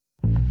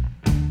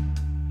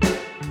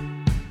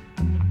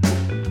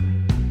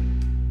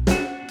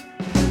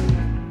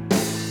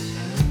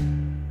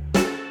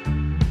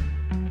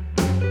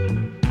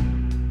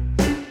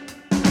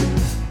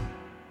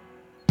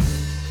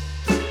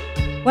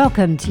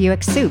Welcome to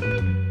UX Soup,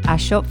 our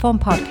short form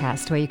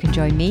podcast where you can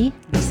join me,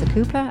 Lisa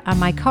Cooper, and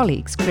my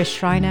colleagues Chris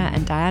Schreiner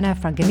and Diana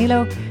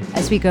Franganillo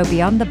as we go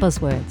beyond the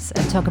buzzwords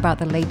and talk about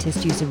the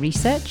latest user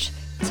research,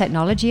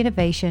 technology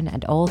innovation,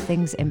 and all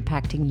things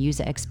impacting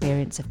user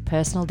experience of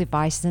personal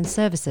devices and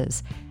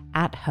services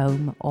at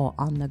home or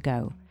on the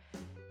go.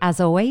 As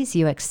always,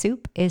 UX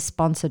Soup is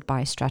sponsored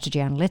by Strategy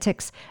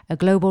Analytics, a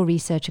global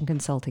research and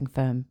consulting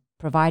firm,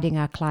 providing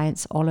our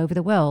clients all over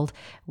the world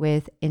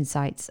with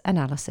insights,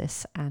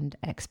 analysis, and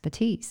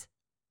expertise.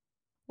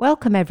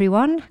 Welcome,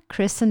 everyone.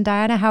 Chris and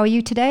Diana, how are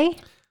you today?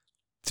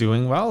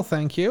 Doing well,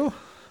 thank you.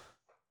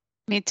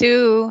 Me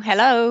too.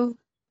 Hello.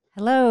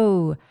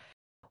 Hello.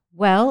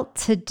 Well,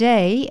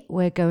 today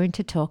we're going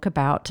to talk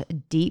about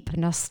deep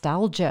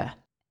nostalgia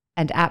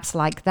and apps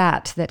like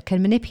that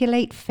can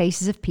manipulate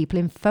faces of people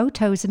in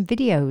photos and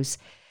videos,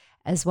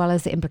 as well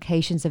as the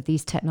implications of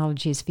these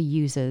technologies for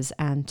users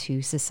and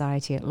to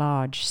society at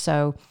large.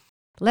 So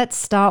let's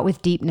start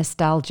with deep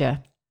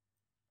nostalgia.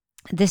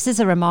 This is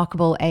a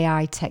remarkable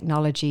AI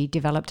technology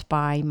developed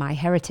by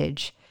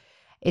MyHeritage.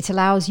 It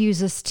allows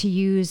users to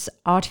use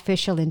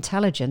artificial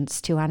intelligence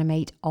to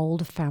animate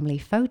old family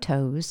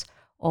photos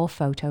or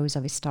photos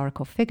of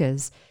historical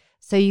figures.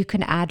 So you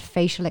can add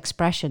facial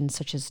expressions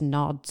such as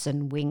nods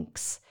and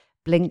winks,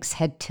 blinks,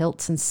 head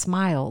tilts, and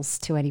smiles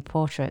to any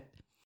portrait.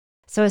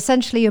 So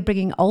essentially, you're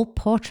bringing old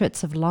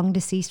portraits of long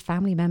deceased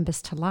family members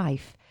to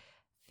life.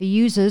 For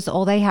users,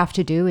 all they have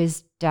to do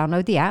is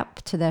download the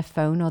app to their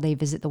phone or they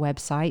visit the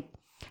website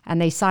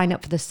and they sign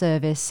up for the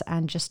service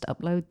and just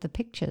upload the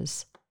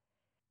pictures.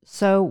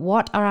 So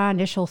what are our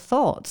initial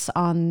thoughts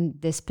on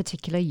this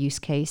particular use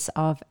case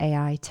of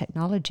AI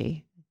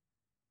technology?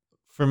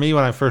 For me,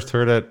 when I first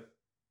heard it,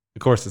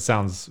 of course, it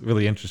sounds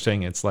really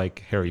interesting. It's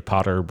like Harry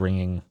Potter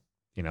bringing,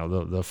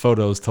 the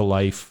photos to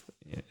life,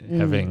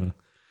 having,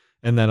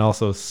 and then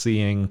also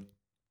seeing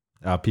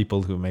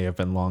people who may have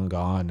been long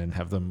gone and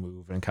have them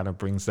move, and kind of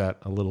brings that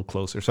a little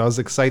closer. So I was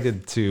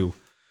excited to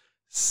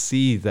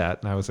see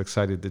that, and I was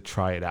excited to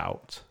try it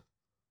out.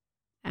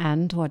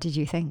 And what did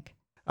you think?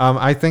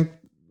 I think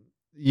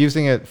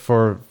using it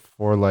for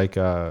like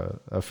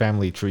a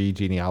family tree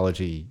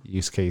genealogy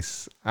use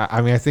case,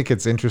 I think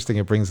it's interesting.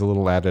 It brings a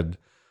little added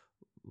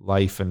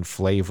life and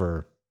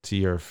flavor to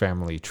your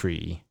family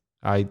tree.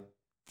 I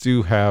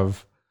do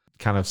have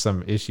kind of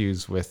some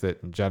issues with it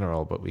in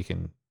general, but we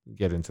can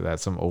get into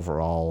that, some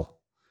overall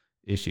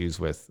issues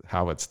with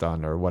how it's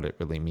done or what it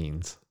really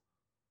means.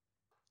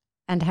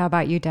 And how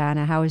about you,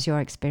 Diana? How was your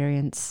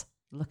experience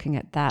looking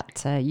at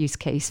that use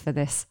case for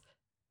this?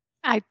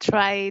 I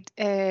tried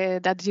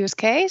that use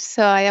case.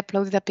 So I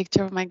uploaded a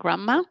picture of my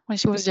grandma when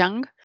she was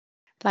young,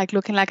 like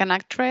looking like an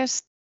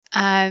actress.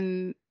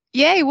 And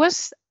yeah, it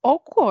was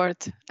awkward.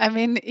 I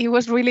mean, it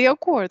was really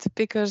awkward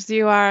because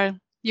you are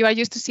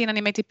used to seeing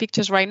animated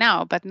pictures right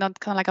now, but not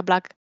kind of like a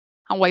black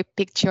and white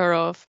picture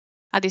of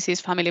a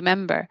deceased family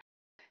member.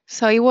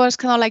 So it was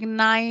kind of like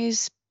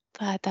nice,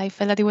 but I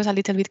felt that it was a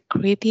little bit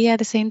creepy at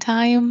the same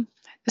time.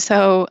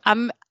 So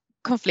I'm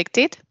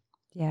conflicted.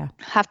 Yeah.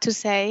 Have to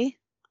say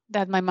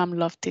that my mom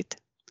loved it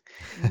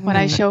when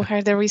I showed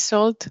her the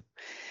result,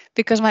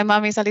 because my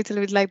mom is a little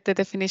bit like the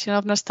definition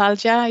of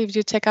nostalgia. If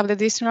you check out the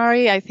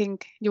dictionary, I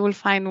think you will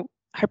find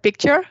her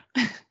picture.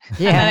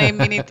 Yeah. And I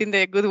mean it in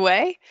the good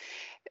way.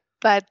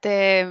 But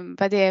yeah,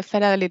 I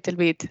felt a little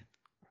bit,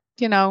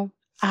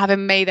 I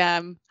haven't made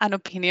an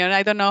opinion.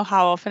 I don't know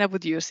how often I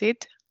would use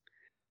it.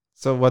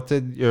 So what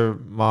did your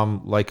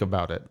mom like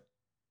about it?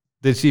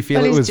 Did she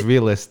feel it was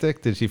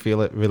realistic? Did she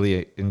feel it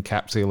really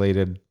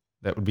encapsulated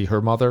that would be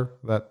her mother,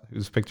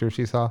 whose picture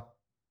she saw?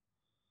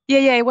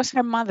 Yeah, it was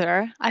her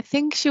mother. I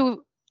think she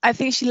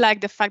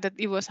liked the fact that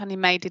it was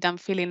animated and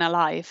feeling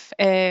alive.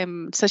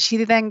 So she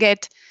didn't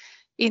get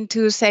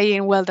into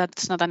saying, well,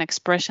 that's not an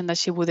expression that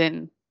she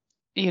wouldn't,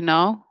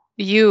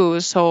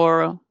 use,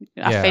 or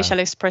a facial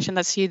expression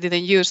that she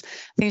didn't use.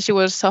 I think she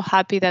was so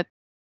happy that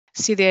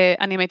see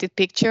the animated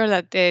picture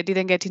that they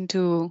didn't get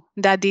into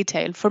that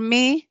detail. For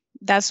me,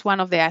 that's one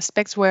of the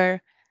aspects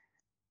where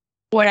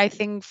I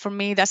think for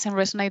me doesn't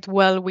resonate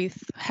well with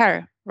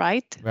her,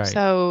 right?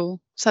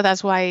 So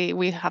that's why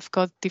we have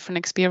got different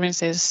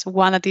experiences.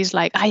 One that is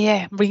like,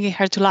 bringing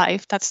her to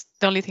life. That's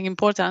the only thing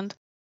important.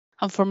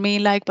 And for me,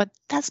 but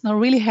that's not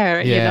really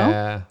her,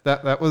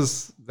 that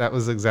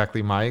was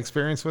exactly my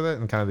experience with it,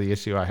 and kind of the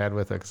issue I had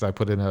with it, because I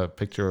put in a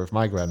picture of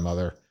my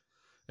grandmother,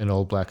 an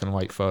old black and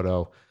white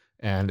photo,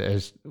 and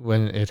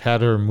when it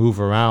had her move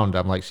around,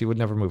 I'm like, she would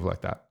never move like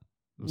that.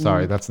 I'm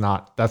sorry, that's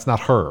not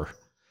her.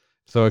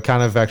 So it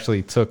kind of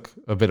actually took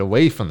a bit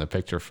away from the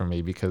picture for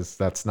me, because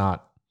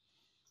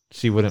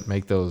she wouldn't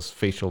make those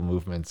facial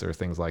movements or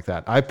things like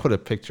that. I put a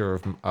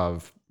picture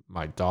of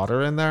my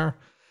daughter in there.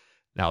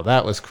 Now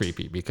that was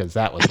creepy, because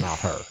that was not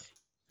her.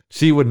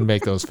 She wouldn't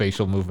make those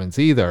facial movements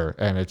either.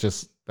 And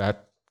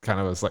that kind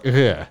of was like,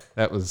 yeah,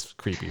 that was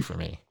creepy for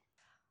me.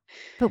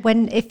 But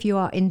if you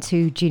are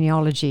into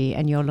genealogy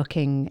and you're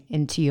looking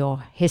into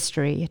your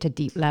history at a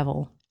deep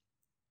level,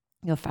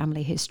 your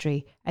family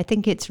history, I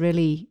think it's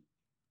really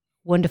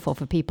wonderful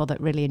for people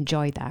that really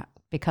enjoy that,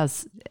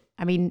 because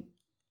I mean,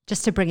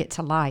 just to bring it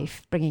to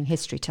life, bringing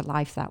history to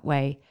life that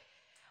way.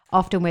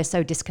 Often we're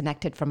so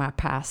disconnected from our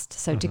past.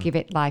 So to give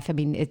it life, I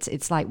mean,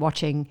 it's like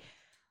watching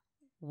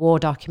war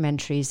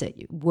documentaries that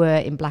were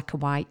in black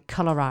and white,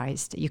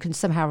 colorized. You can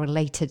somehow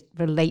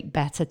relate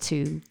better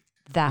to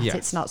that. Yes.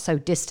 It's not so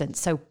distant.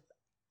 So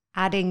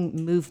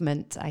adding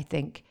movement, I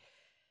think,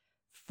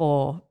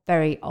 for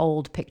very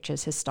old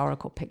pictures,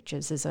 historical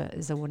pictures, is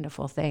a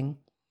wonderful thing.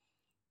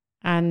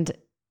 And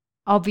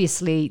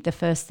obviously, the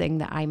first thing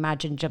that I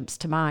imagine jumps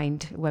to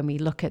mind when we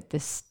look at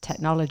this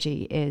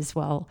technology is,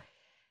 well,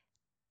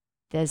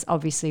 there's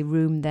obviously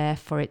room there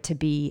for it to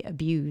be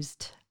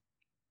abused.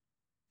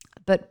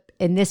 But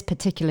in this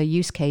particular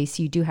use case,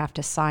 you do have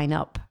to sign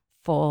up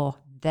for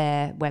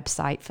their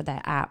website, for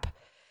their app.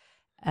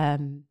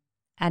 And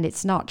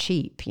it's not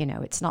cheap,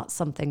 it's not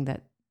something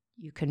that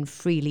you can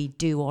freely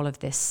do all of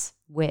this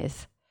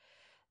with.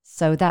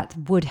 So that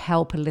would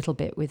help a little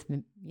bit with,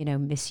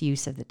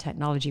 misuse of the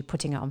technology,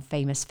 putting it on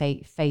famous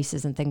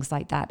faces and things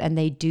like that. And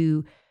they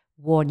do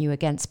warn you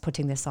against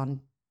putting this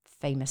on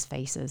famous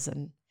faces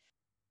and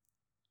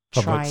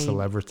public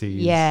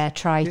celebrities.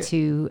 Try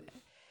to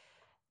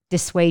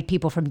dissuade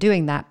people from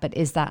doing that. But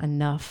is that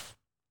enough?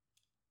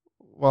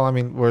 Well, I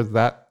mean, where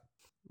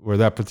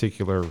that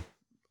particular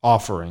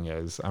offering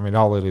is, I mean,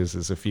 all it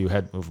is a few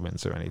head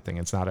movements or anything.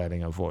 It's not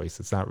adding a voice.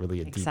 It's not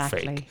really a deep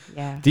fake.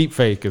 Yeah. Deep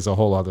fake is a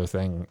whole other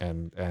thing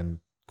and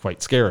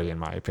quite scary in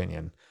my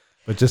opinion.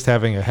 But just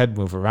having a head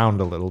move around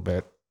a little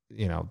bit,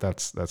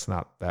 that's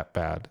not that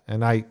bad.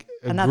 And I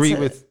agree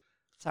with.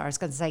 Sorry, I was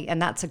going to say,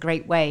 and that's a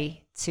great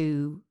way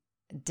to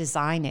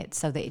design it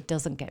so that it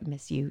doesn't get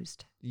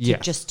misused. Yes.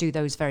 To just do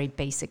those very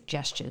basic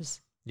gestures.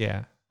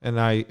 Yeah. And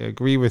I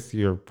agree with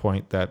your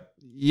point that,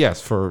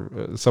 yes,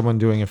 for someone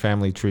doing a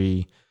family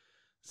tree,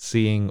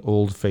 seeing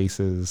old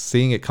faces,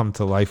 seeing it come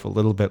to life a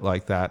little bit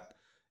like that,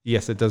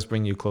 yes, it does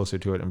bring you closer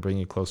to it and bring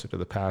you closer to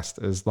the past,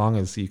 as long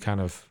as you kind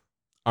of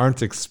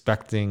aren't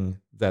expecting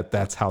that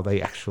that's how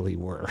they actually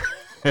were.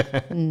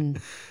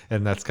 And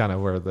that's kind of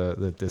where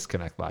the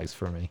disconnect lies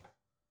for me.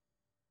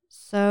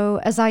 So,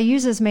 as our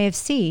users may have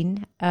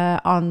seen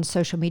on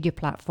social media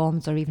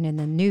platforms or even in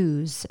the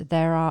news,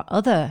 there are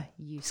other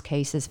use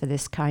cases for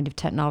this kind of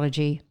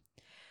technology.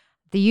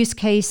 The use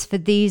case for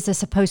these are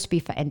supposed to be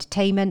for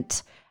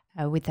entertainment,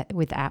 with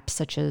apps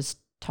such as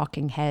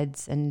Talking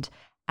Heads and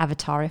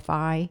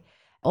Avatarify.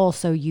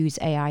 Also use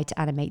AI to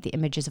animate the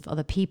images of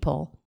other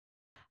people,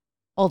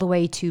 all the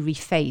way to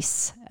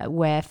Reface,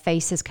 where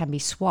faces can be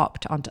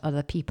swapped onto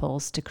other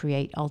people's to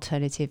create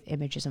alternative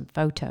images and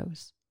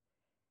photos.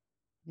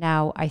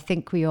 Now, I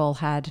think we all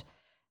had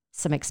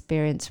some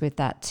experience with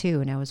that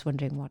too, and I was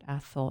wondering what our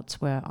thoughts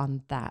were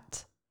on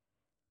that.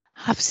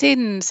 I've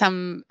seen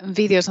some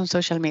videos on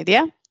social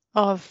media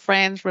of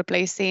friends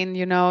replacing,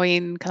 in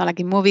kind of like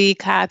in movie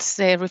cuts,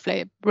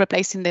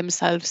 replacing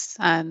themselves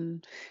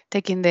and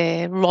taking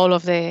the role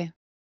of the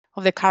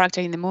character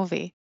in the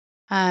movie.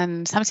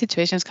 And some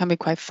situations can be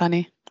quite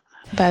funny.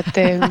 But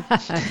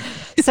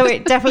so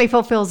it definitely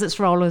fulfills its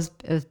role as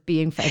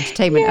being for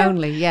entertainment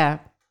only, yeah.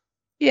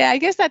 Yeah, I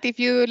guess that if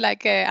you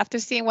after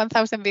seeing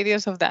 1,000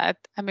 videos of that,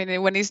 I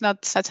mean, when it's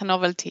not such a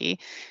novelty,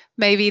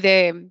 maybe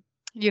the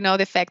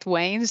effect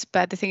wanes.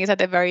 But the thing is, at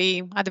the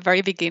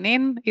very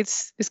beginning,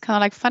 it's kind of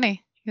like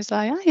funny. It's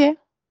like, oh yeah,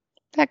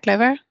 they're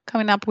clever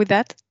coming up with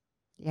that.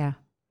 Yeah,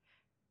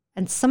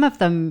 and some of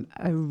them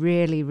are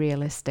really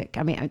realistic.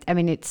 I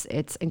mean,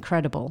 it's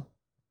incredible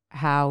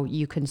how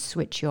you can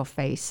switch your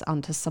face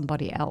onto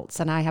somebody else.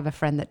 And I have a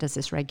friend that does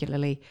this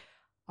regularly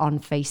on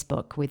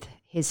Facebook with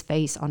his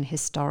face on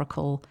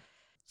historical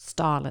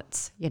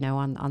starlets,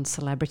 on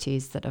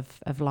celebrities that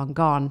have long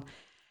gone.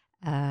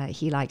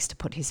 He likes to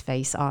put his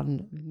face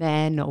on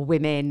men or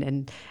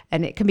women,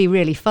 and it can be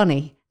really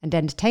funny and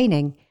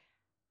entertaining,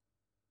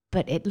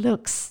 but it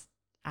looks,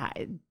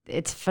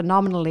 it's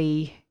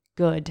phenomenally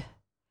good,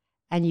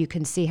 and you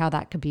can see how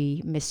that could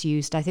be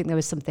misused. I think there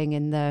was something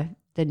in the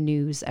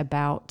news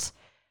about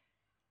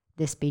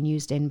this being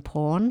used in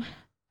porn,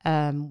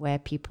 where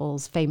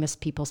famous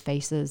people's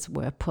faces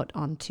were put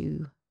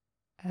onto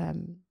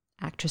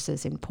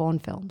actresses in porn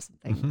films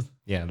and things. Mm-hmm.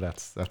 Yeah,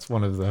 that's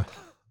one of the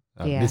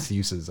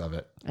misuses of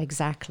it.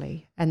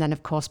 Exactly. And then,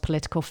 of course,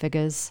 political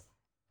figures,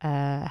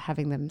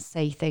 having them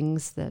say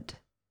things that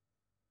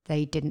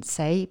they didn't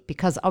say,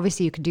 because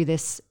obviously you can do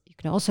this. You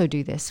can also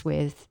do this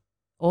with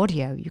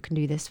audio. You can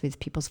do this with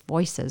people's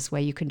voices,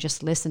 where you can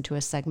just listen to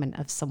a segment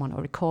of someone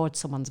or record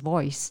someone's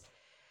voice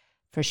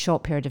for a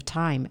short period of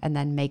time and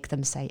then make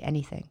them say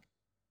anything.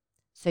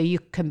 So you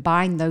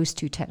combine those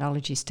two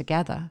technologies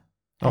together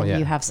and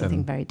you have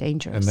something very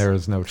dangerous. And there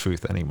is no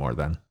truth anymore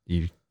then.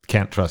 You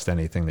can't trust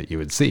anything that you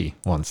would see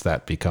once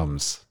that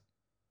becomes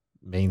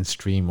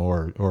mainstream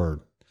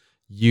or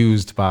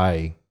used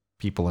by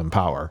people in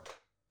power.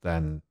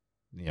 Then,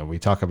 we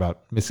talk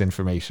about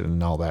misinformation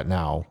and all that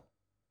now.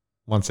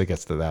 Once it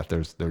gets to that,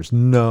 there's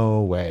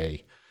no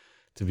way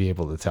to be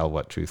able to tell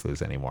what truth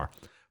is anymore.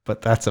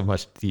 But that's a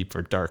much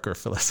deeper, darker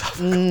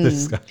philosophical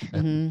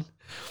discussion.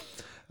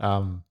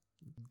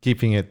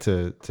 keeping it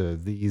to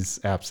these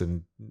apps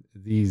and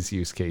these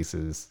use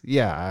cases,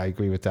 yeah, I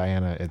agree with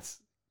Diana. It's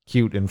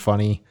cute and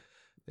funny.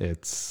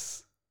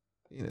 It's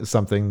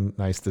something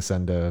nice to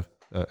send a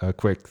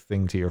quick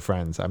thing to your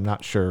friends. I'm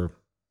not sure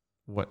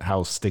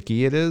how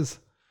sticky it is.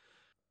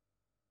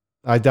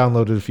 I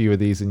downloaded a few of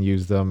these and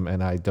used them,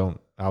 and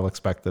I'll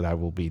expect that I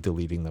will be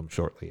deleting them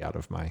shortly off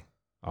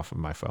of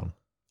my phone.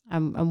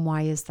 And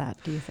why is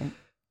that, do you think?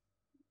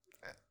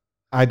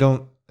 I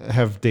don't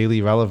have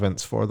daily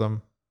relevance for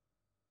them.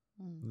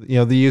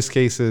 The use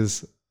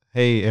cases,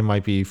 hey, it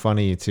might be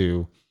funny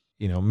to,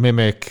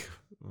 mimic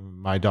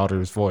my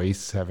daughter's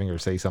voice, having her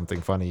say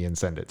something funny and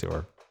send it to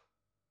her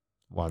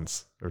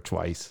once or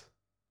twice,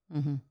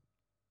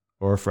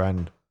 or a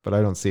friend, but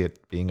I don't see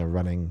it being a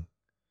running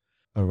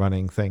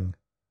thing.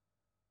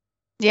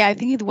 Yeah, I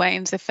think it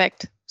wanes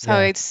effect. So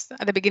it's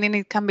at the beginning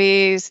it can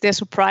be the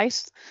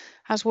surprise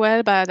as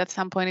well, but at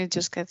some point it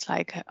just gets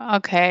like,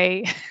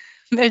 okay,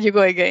 there you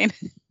go again.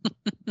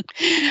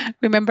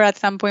 Remember at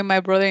some point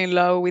my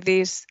brother-in-law with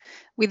this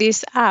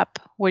app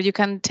where you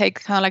can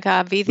take kind of like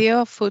a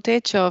video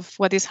footage of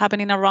what is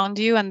happening around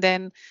you, and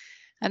then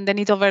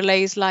it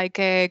overlays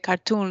like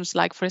cartoons,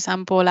 like for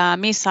example a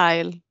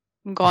missile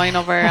going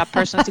over a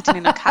person sitting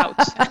in a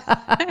couch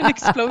and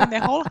exploding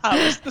the whole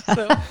house.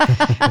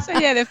 So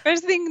yeah, the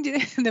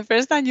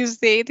first time you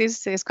see it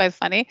is quite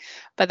funny,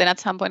 but then at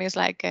some point it's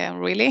like,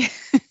 really?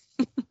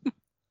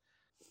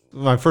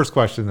 My first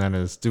question then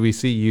is, do we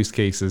see use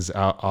cases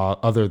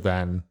other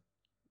than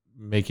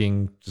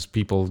making just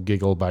people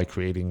giggle by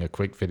creating a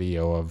quick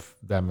video of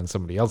them and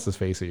somebody else's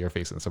face or your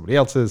face and somebody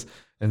else's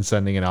and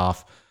sending it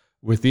off,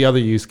 with the other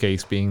use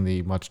case being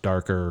the much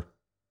darker,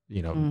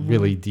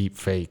 really deep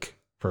fake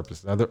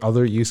purpose?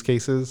 Other use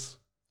cases?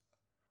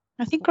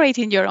 I think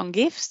creating your own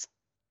GIFs.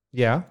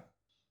 Yeah.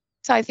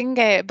 So I think,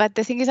 but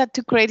the thing is that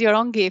to create your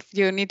own GIF,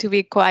 you need to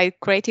be quite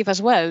creative as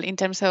well in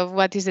terms of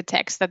what is the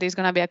text that is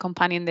going to be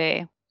accompanying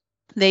the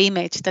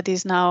image that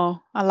is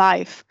now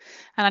alive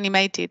and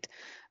animated.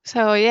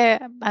 So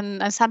yeah,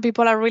 and some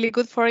people are really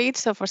good for it.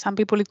 So for some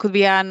people, it could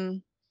be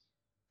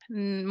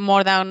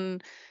more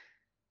than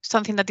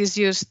something that is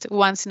used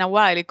once in a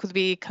while. It could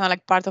be kind of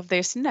like part of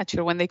their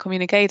signature when they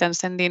communicate and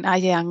send in,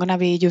 I'm going to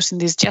be using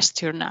this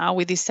gesture now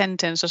with this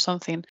sentence or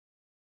something.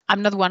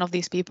 I'm not one of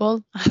these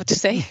people, I have to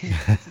say.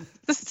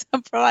 So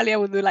probably I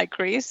would do like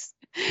Chris.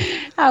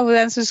 I would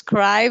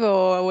unsubscribe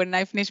or when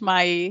I finish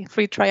my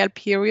free trial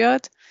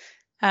period,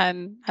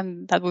 and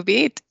that would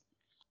be it.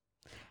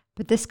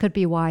 But this could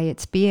be why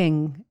it's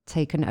being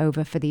taken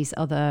over for these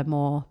other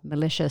more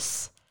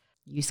malicious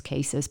use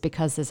cases,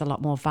 because there's a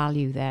lot more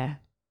value there.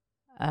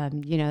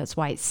 That's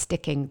why it's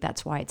sticking.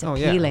 That's why it's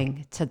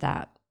appealing to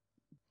that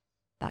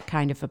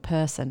kind of a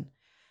person.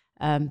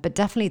 But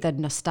definitely the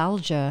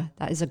nostalgia,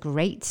 that is a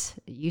great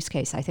use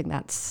case. I think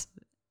that's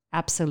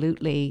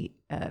absolutely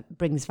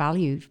brings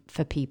value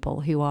for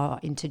people who are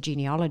into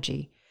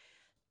genealogy.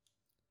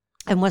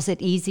 And was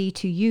it easy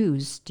to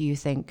use, do you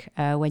think,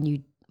 when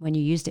you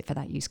used it for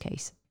that use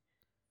case?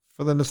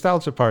 For the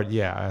nostalgia part,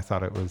 yeah, I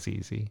thought it was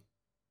easy.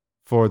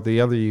 For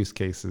the other use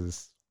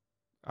cases,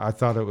 I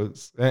thought it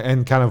was,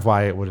 and kind of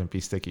why it wouldn't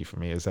be sticky for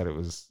me is that it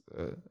was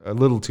a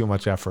little too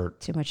much effort.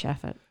 Too much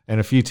effort. And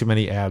a few too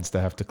many ads to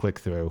have to click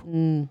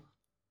through.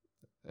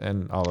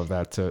 And all of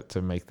that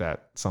to make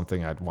that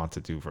something I'd want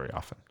to do very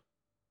often.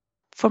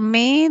 For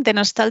me, the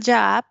Nostalgia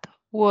app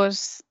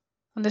was,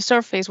 on the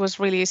surface, was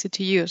really easy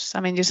to use. I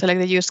mean, you select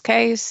the use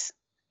case,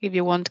 if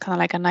you want kind of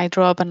like an eye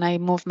drop, an eye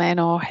movement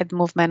or head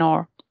movement,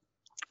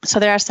 so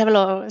there are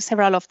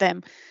several of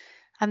them.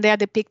 And they are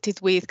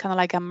depicted with kind of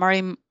like a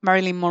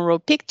Marilyn Monroe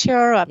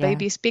picture, a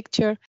baby's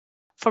picture.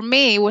 For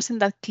me, it wasn't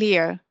that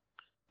clear.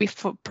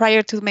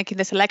 Prior to making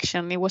the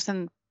selection, it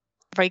wasn't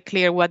very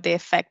clear what the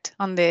effect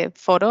on the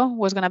photo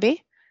was going to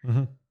be.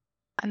 Mm-hmm.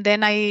 And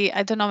then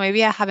I don't know,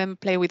 maybe I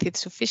haven't played with it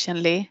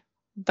sufficiently.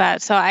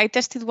 But so I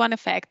tested one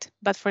effect.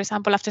 But for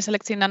example, after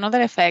selecting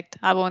another effect,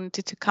 I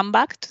wanted to come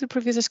back to the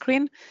previous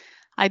screen.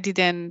 I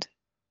didn't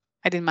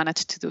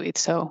manage to do it.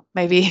 So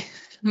maybe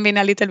being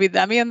a little bit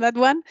dummy on that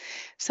one.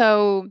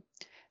 So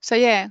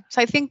yeah.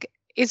 So I think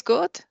it's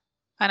good.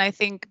 And I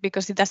think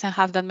because it doesn't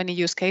have that many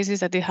use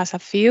cases, that it has a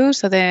few.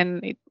 So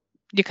then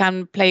you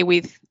can play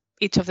with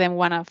each of them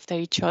one after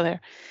each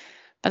other.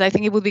 But I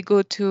think it would be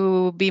good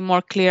to be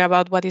more clear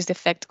about what is the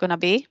effect going to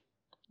be,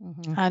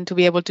 and to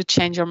be able to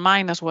change your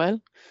mind as well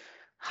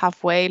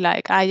halfway,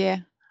 like,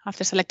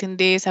 after selecting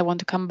this, I want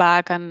to come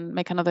back and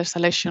make another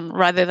selection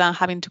rather than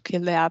having to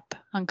kill the app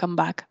and come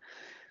back.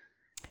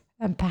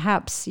 And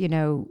perhaps,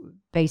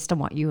 based on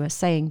what you were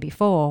saying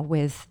before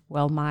with,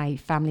 well, my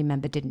family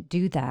member didn't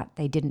do that,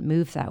 they didn't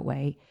move that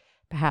way,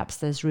 perhaps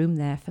there's room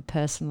there for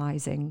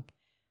personalizing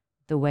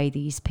the way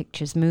these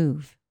pictures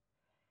move.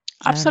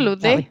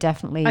 Absolutely. That would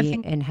definitely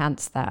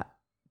enhance that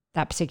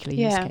particular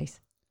use case.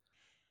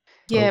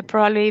 Yeah,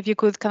 probably if you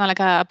could kind of like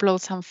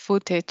upload some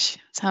footage,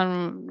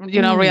 some,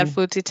 real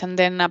footage, and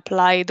then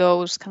apply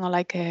those kind of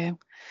like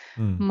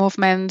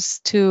movements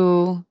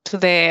to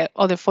the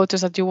other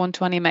photos that you want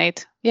to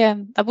animate. Yeah,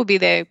 that would be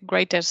the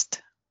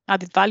greatest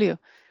added value.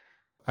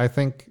 I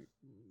think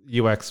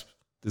UX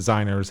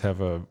designers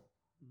have a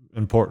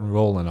important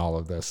role in all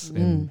of this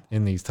in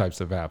these types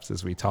of apps,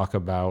 as we talk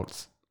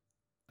about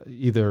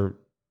either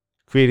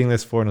creating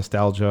this for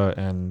nostalgia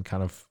and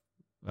kind of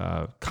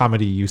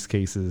comedy use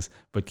cases,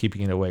 but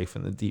keeping it away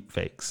from the deep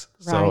fakes.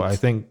 Right. So I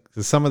think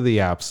some of the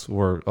apps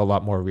were a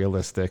lot more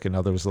realistic, and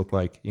others look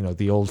like,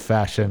 the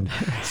old-fashioned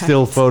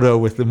still photo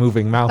with the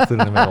moving mouth in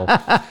the middle.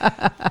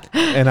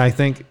 And I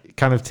think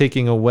kind of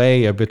taking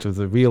away a bit of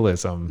the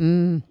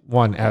realism,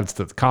 one, adds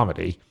to the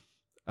comedy,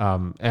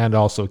 and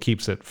also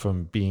keeps it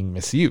from being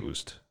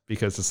misused,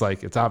 because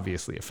it's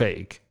obviously a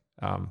fake,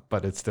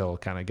 but it still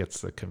kind of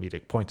gets the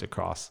comedic point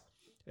across.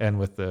 And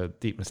with the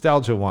deep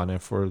nostalgia one,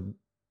 if we're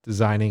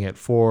designing it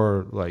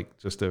for like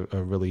just a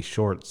really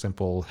short,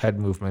 simple head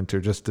movement, or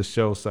just to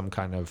show some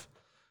kind of,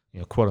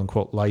 quote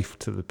unquote life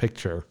to the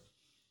picture,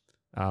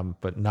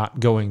 but not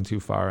going too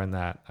far in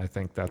that, I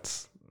think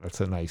that's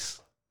a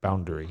nice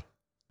boundary.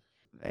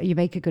 You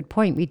make a good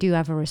point. We do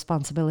have a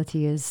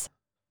responsibility as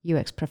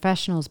UX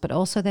professionals, but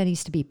also there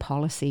needs to be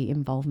policy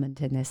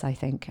involvement in this, I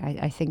think.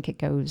 I think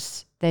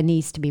there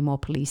needs to be more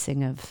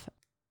policing of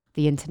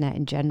the internet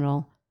in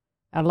general.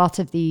 A lot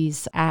of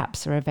these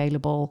apps are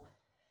available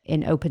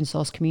in open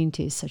source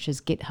communities such as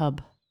GitHub.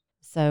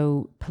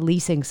 So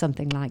policing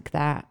something like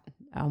that,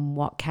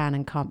 what can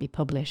and can't be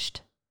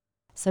published.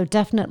 So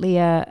definitely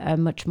a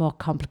much more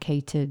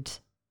complicated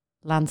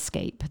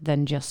landscape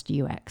than just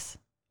UX.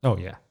 Oh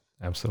yeah,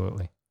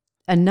 absolutely.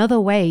 Another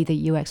way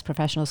that UX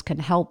professionals can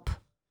help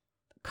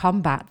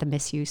combat the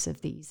misuse of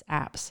these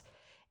apps,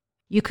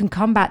 you can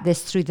combat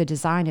this through the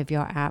design of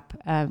your app.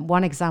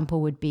 One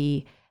example would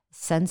be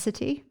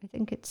Sensity, I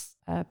think it's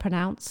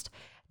pronounced.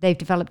 They've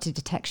developed a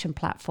detection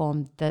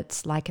platform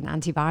that's like an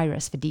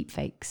antivirus for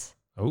deepfakes.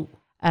 Oh.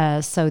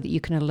 So that you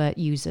can alert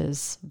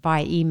users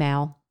via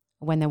email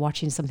when they're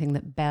watching something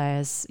that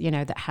bears,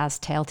 that has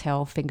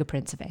telltale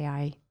fingerprints of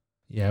AI.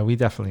 Yeah, we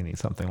definitely need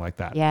something like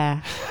that.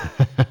 Yeah.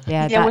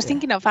 Yeah, I was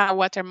thinking of a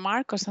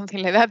watermark or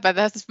something like that, but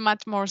that's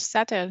much more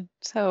subtle.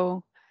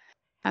 So,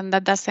 and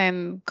that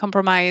doesn't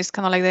compromise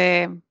kind of like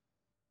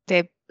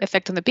the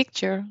effect on the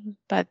picture,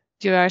 but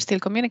you are still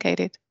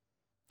communicated.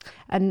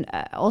 And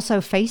also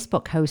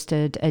Facebook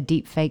hosted a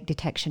deepfake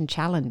detection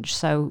challenge.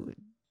 So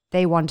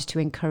they wanted to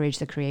encourage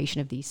the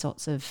creation of these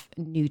sorts of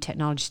new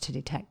technologies to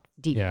detect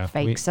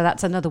deepfakes. So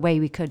that's another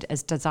way we could,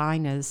 as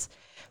designers,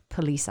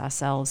 police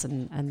ourselves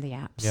and the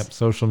apps. Yep,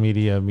 social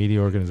media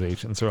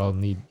organizations are all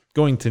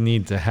going to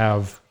need to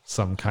have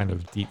some kind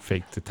of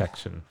deepfake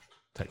detection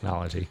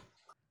technology.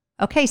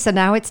 Okay, so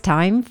now it's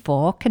time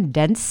for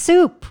condensed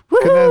soup.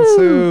 Woo-hoo! Condensed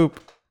soup.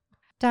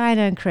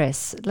 Diana and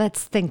Chris,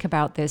 let's think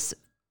about this.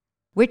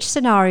 Which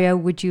scenario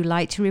would you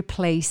like to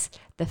replace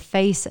the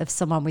face of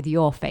someone with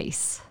your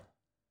face?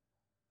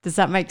 Does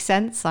that make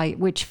sense? Like,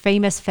 which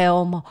famous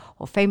film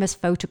or famous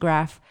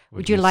photograph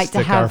would you like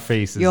to have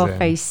your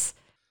face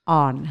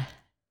on?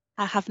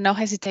 I have no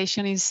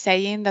hesitation in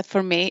saying that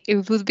for me,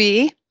 it would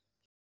be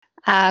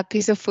a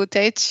piece of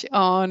footage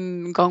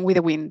on Gone with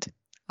the Wind.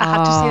 I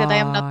have to say that I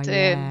am not,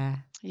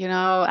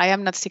 I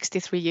am not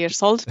 63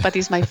 years old, but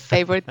it's my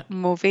favorite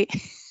movie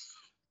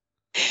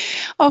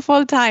of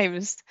all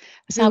times.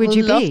 So I would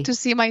love to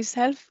see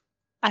myself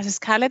as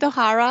Scarlett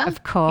O'Hara.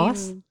 Of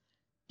course.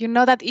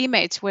 That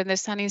image when the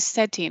sun is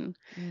setting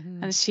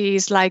and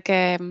she's like,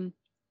 I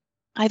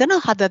don't know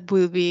how that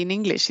will be in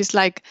English. It's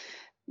like,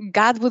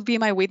 God would be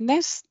my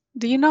witness.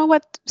 Do you know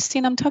what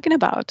scene I'm talking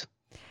about?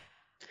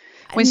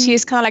 When she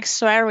is kind of like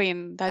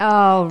swearing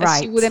that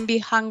she wouldn't be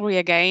hungry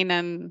again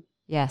and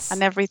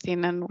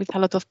everything, and with a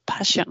lot of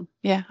passion.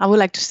 Yeah, I would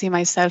like to see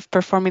myself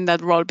performing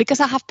that role, because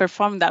I have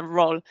performed that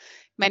role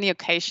many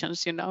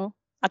occasions,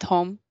 at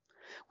home,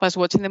 was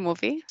watching the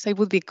movie. So it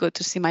would be good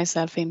to see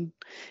myself in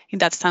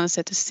that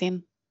sunset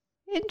scene.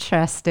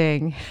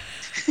 Interesting.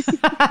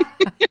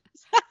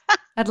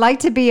 I'd like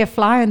to be a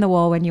fly on the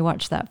wall when you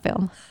watch that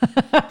film.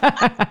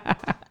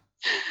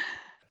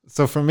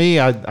 So for me,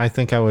 I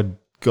think I would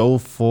go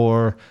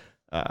for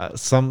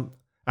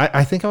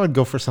I think I would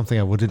go for something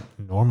I wouldn't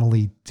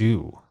normally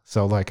do.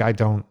 So like, I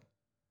don't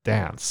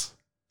dance.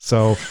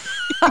 So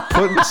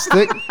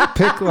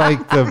pick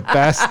like the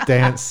best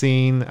dance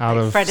scene out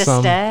of Fred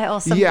Astaire or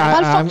something.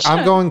 Yeah,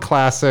 I'm going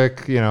classic,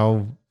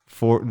 20s,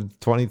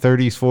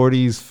 30s,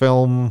 40s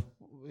film,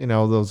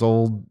 those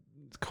old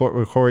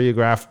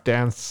choreographed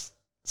dance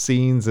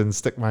scenes, and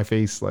stick my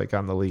face like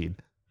on the lead.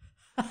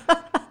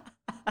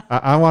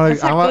 I want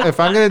if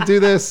I'm going to do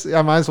this,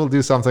 I might as well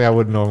do something I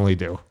wouldn't normally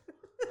do.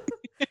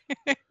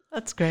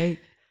 That's great.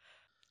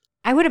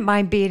 I wouldn't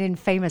mind being in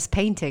famous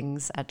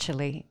paintings,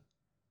 actually.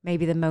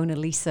 Maybe the Mona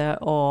Lisa,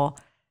 or...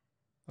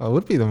 Oh, it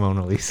would be the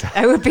Mona Lisa.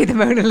 It would be the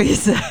Mona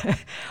Lisa.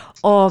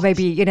 Or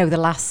maybe, the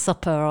Last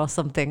Supper or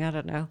something. I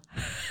don't know.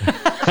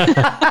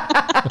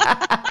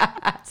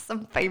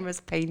 Some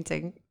famous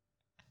painting.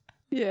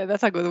 Yeah,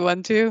 that's a good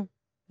one too.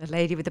 The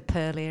lady with the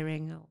pearl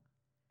earring.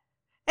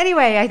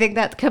 Anyway, I think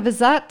that covers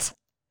that.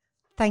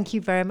 Thank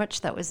you very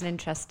much. That was an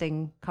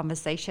interesting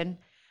conversation.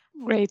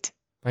 Great.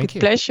 Thank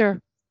you.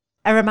 Pleasure.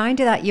 A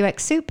reminder that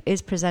UX Soup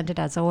is presented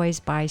as always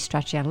by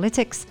Strategy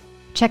Analytics.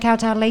 Check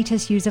out our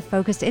latest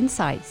user-focused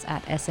insights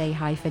at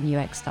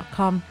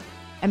sa-ux.com.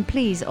 And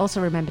please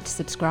also remember to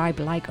subscribe,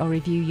 like, or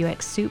review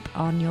UX Soup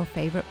on your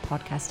favorite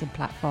podcasting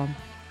platform,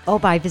 or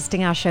by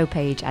visiting our show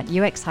page at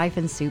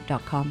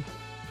ux-soup.com.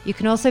 You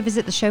can also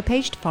visit the show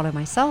page to follow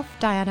myself,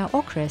 Diana,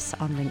 or Chris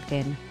on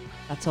LinkedIn.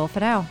 That's all for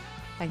now.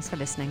 Thanks for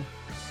listening.